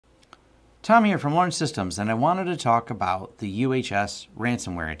Tom here from Lawrence Systems, and I wanted to talk about the UHS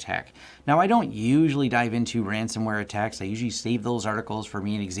ransomware attack. Now, I don't usually dive into ransomware attacks. I usually save those articles for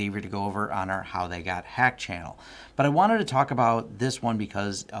me and Xavier to go over on our How They Got Hacked channel. But I wanted to talk about this one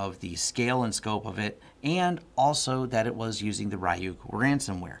because of the scale and scope of it, and also that it was using the Ryuk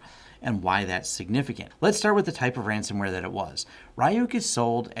ransomware and why that's significant. Let's start with the type of ransomware that it was. Ryuk is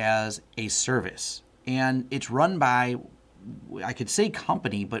sold as a service, and it's run by, I could say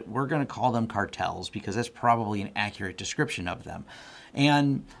company, but we're going to call them cartels because that's probably an accurate description of them.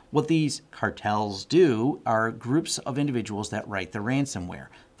 And what these cartels do are groups of individuals that write the ransomware.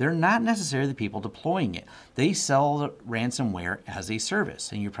 They're not necessarily the people deploying it. They sell the ransomware as a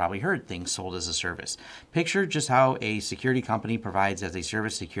service, and you probably heard things sold as a service. Picture just how a security company provides as a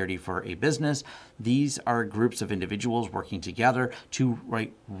service security for a business. These are groups of individuals working together to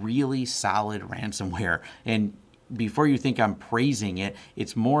write really solid ransomware. And before you think I'm praising it,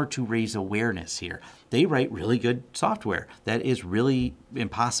 it's more to raise awareness here. They write really good software that is really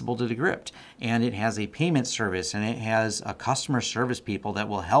impossible to decrypt. And it has a payment service, and it has a customer service people that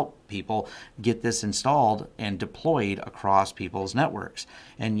will help people get this installed and deployed across people's networks.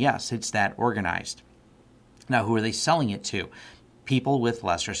 And yes, it's that organized. Now, who are they selling it to? People with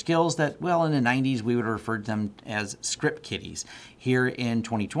lesser skills that, well, in the 90s, we would have referred to them as script kiddies. Here in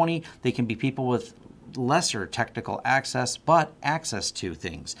 2020, they can be people with lesser technical access, but access to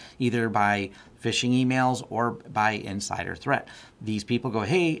things, either by phishing emails or by insider threat. These people go,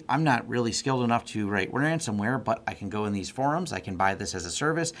 hey, I'm not really skilled enough to write ransomware, but I can go in these forums, I can buy this as a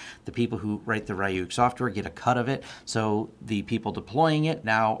service. The people who write the Ryuk software get a cut of it, so the people deploying it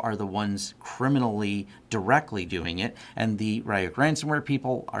now are the ones criminally directly doing it, and the Ryuk ransomware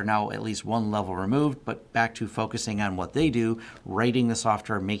people are now at least one level removed, but back to focusing on what they do, writing the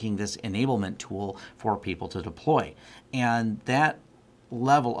software, making this enablement tool for people to deploy. And that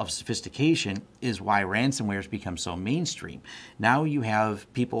level of sophistication is why ransomware has become so mainstream. Now you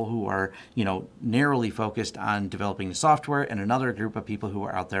have people who are, narrowly focused on developing the software, and another group of people who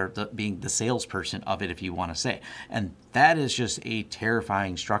are out there being the salesperson of it, if you want to say. And that is just a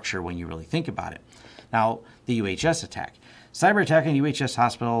terrifying structure when you really think about it. Now, the UHS attack. Cyber attack on UHS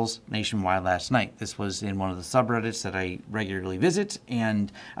hospitals nationwide last night. This was in one of the subreddits that I regularly visit,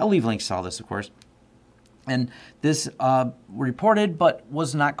 and I'll leave links to all this, of course. And this reported but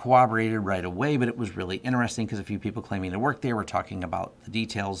was not corroborated right away, but it was really interesting because a few people claiming to work there were talking about the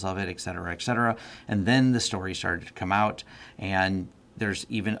details of it, et cetera, et cetera. And then the story started to come out, and there's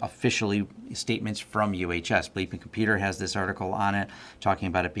even officially statements from UHS. Bleeping Computer has this article on it talking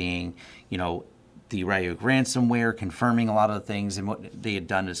about it being, the Ryuk ransomware, confirming a lot of the things, and what they had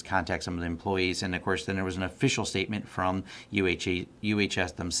done is contact some of the employees. And of course, then there was an official statement from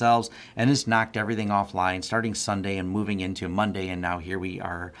UHS themselves, and this knocked everything offline starting Sunday and moving into Monday. And now here we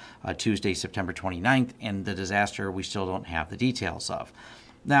are, Tuesday, September 29th, and the disaster we still don't have the details of.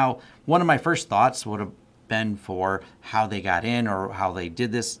 Now, one of my first thoughts would have been for how they got in or how they did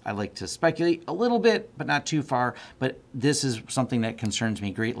this. I like to speculate a little bit, but not too far. But this is something that concerns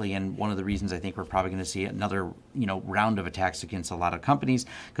me greatly, and one of the reasons I think we're probably going to see another, round of attacks against a lot of companies,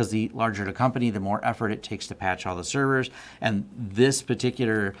 because the larger the company, the more effort it takes to patch all the servers. And this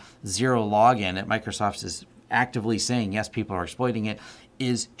particular zero login that Microsoft is actively saying, yes, people are exploiting it,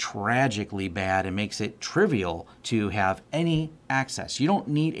 is tragically bad and makes it trivial to have any access. You don't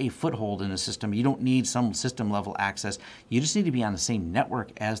need a foothold in a system. You don't need some system level access. You just need to be on the same network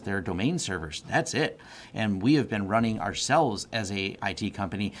as their domain servers. That's it. And we have been running ourselves as a IT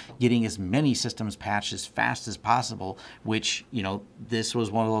company, getting as many systems patched as fast as possible, which, this was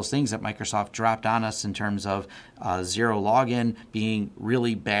one of those things that Microsoft dropped on us in terms of zero login being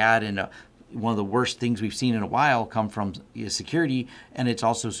really bad, and one of the worst things we've seen in a while come from security. And it's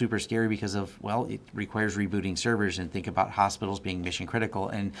also super scary because of, it requires rebooting servers, and think about hospitals being mission critical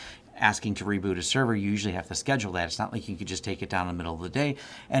and asking to reboot a server. You usually have to schedule that. It's not like you could just take it down in the middle of the day.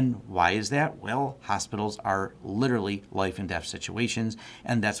 And why is that? Well, hospitals are literally life and death situations,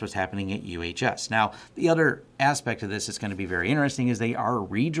 and that's what's happening at UHS. Now, the other aspect of this that's going to be very interesting is they are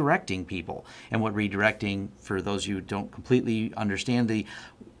redirecting people. And what redirecting, for those of you who don't completely understand the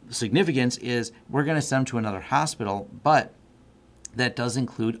significance, is we're going to send them to another hospital, but that does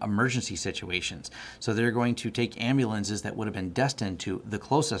include emergency situations. So they're going to take ambulances that would have been destined to the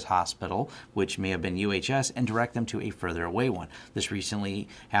closest hospital, which may have been UHS, and direct them to a further away one. This recently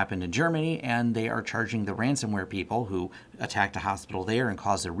happened in Germany, and they are charging the ransomware people who attacked a hospital there and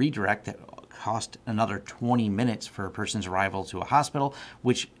caused a redirect that cost another 20 minutes for a person's arrival to a hospital,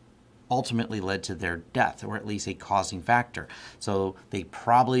 which ultimately led to their death, or at least a causing factor. So they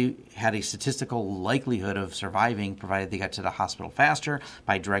probably had a statistical likelihood of surviving, provided they got to the hospital faster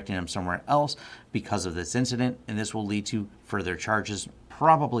by directing them somewhere else because of this incident, and this will lead to further charges,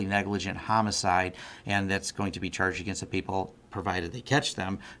 probably negligent homicide, and that's going to be charged against the people, provided they catch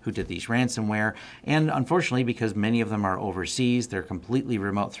them, who did these ransomware. And unfortunately, because many of them are overseas, they're completely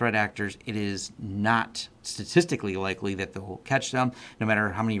remote threat actors, it is not statistically likely that they'll catch them, no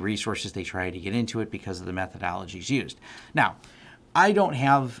matter how many resources they try to get into it, because of the methodologies used. Now, I don't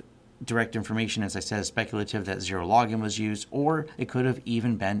have direct information, as I said, speculative that zero login was used, or it could have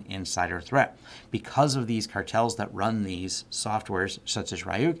even been insider threat. Because of these cartels that run these softwares, such as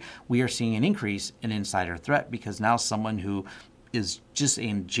Ryuk, we are seeing an increase in insider threat, because now someone who is just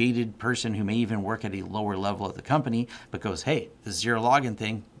a jaded person who may even work at a lower level of the company, but goes, hey, the zero login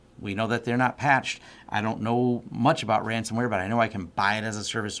thing, we know that they're not patched. I don't know much about ransomware, but I know I can buy it as a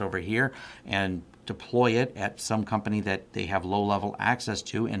service over here and deploy it at some company that they have low-level access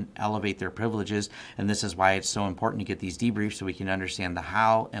to and elevate their privileges. And this is why it's so important to get these debriefs, so we can understand the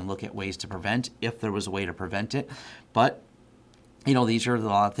how and look at ways to prevent, if there was a way to prevent it. But you know, these are a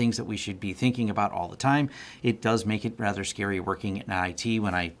lot of things that we should be thinking about all the time. It does make it rather scary working in IT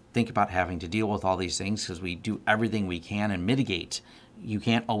when I think about having to deal with all these things, because we do everything we can and mitigate. You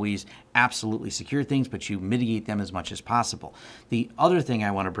can't always absolutely secure things, but you mitigate them as much as possible. The other thing I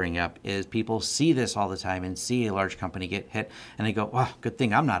want to bring up is people see this all the time and see a large company get hit, and they go, oh, good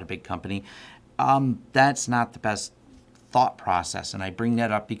thing I'm not a big company. That's not the best thought process. And I bring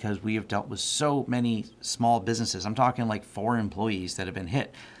that up because we have dealt with so many small businesses. I'm talking like 4 employees that have been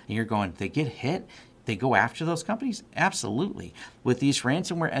hit. And you're going, they get hit? They go after those companies? Absolutely. With these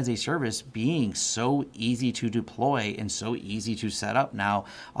ransomware as a service being so easy to deploy and so easy to set up now,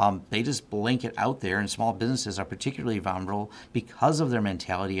 they just blanket out there, and small businesses are particularly vulnerable because of their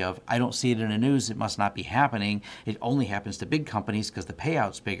mentality of, I don't see it in the news, it must not be happening. It only happens to big companies because the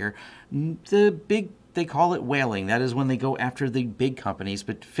payout's bigger. They call it whaling. That is when they go after the big companies,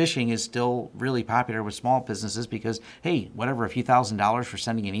 but phishing is still really popular with small businesses because, hey, whatever, a few $1,000s for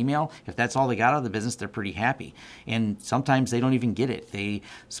sending an email, if that's all they got out of the business, they're pretty happy. And sometimes they don't even get it.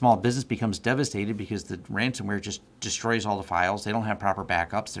 Small business becomes devastated because the ransomware just destroys all the files. They don't have proper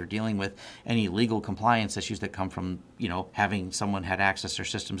backups. They're dealing with any legal compliance issues that come from, you know, having someone had access to their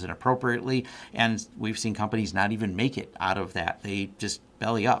systems inappropriately. And we've seen companies not even make it out of that. They just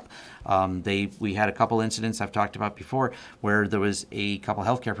belly up. We had a couple incidents I've talked about before where there was a couple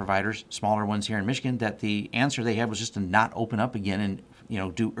healthcare providers, smaller ones here in Michigan, that the answer they had was just to not open up again and, you know,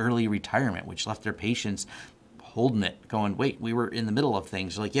 do early retirement, which left their patients holding it, going, wait, we were in the middle of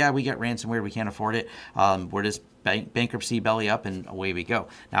things. Like, yeah, we got ransomware, we can't afford it. We're just bankruptcy, belly up, and away we go.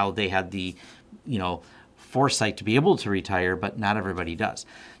 Now they had the, you know, foresight to be able to retire, but not everybody does.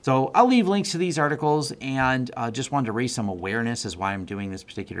 So I'll leave links to these articles, and just wanted to raise some awareness is why I'm doing this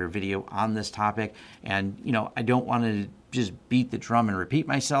particular video on this topic. And, you know, I don't want to just beat the drum and repeat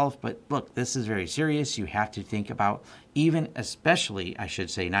myself, but look, this is very serious. You have to think about, even especially, I should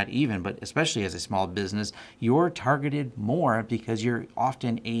say, not even, but especially as a small business, you're targeted more because you're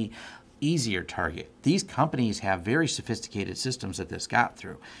often a easier target. These companies have very sophisticated systems that this got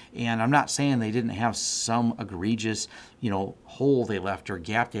through. And I'm not saying they didn't have some egregious, you know, hole they left or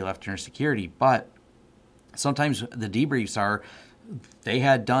gap they left in their security, but sometimes the debriefs are they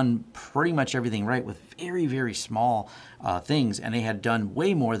had done pretty much everything right with very, very small things, and they had done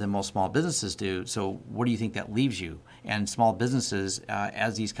way more than most small businesses do. So what do you think that leaves you? And small businesses,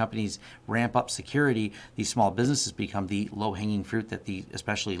 as these companies ramp up security, these small businesses become the low-hanging fruit that the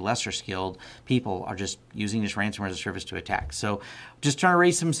especially lesser skilled people are just using this ransomware as a service to attack. So just trying to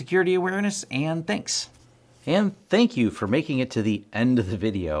raise some security awareness, and thanks. And thank you for making it to the end of the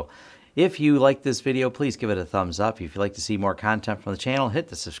video. If you like this video, please give it a thumbs up. If you'd like to see more content from the channel, hit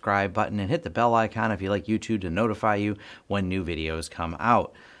the subscribe button and hit the bell icon if you'd like YouTube to notify you when new videos come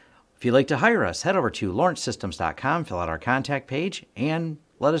out. If you'd like to hire us, head over to lawrencesystems.com, fill out our contact page, and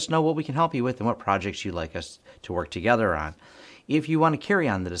let us know what we can help you with and what projects you'd like us to work together on. If you want to carry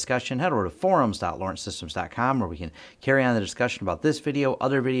on the discussion, head over to forums.lawrencesystems.com, where we can carry on the discussion about this video,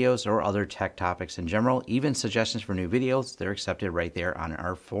 other videos, or other tech topics in general. Even suggestions for new videos, they're accepted right there on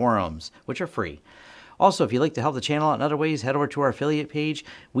our forums, which are free. Also, if you'd like to help the channel out in other ways, head over to our affiliate page.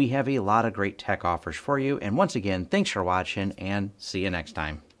 We have a lot of great tech offers for you. And once again, thanks for watching, and see you next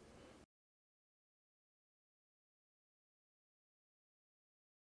time.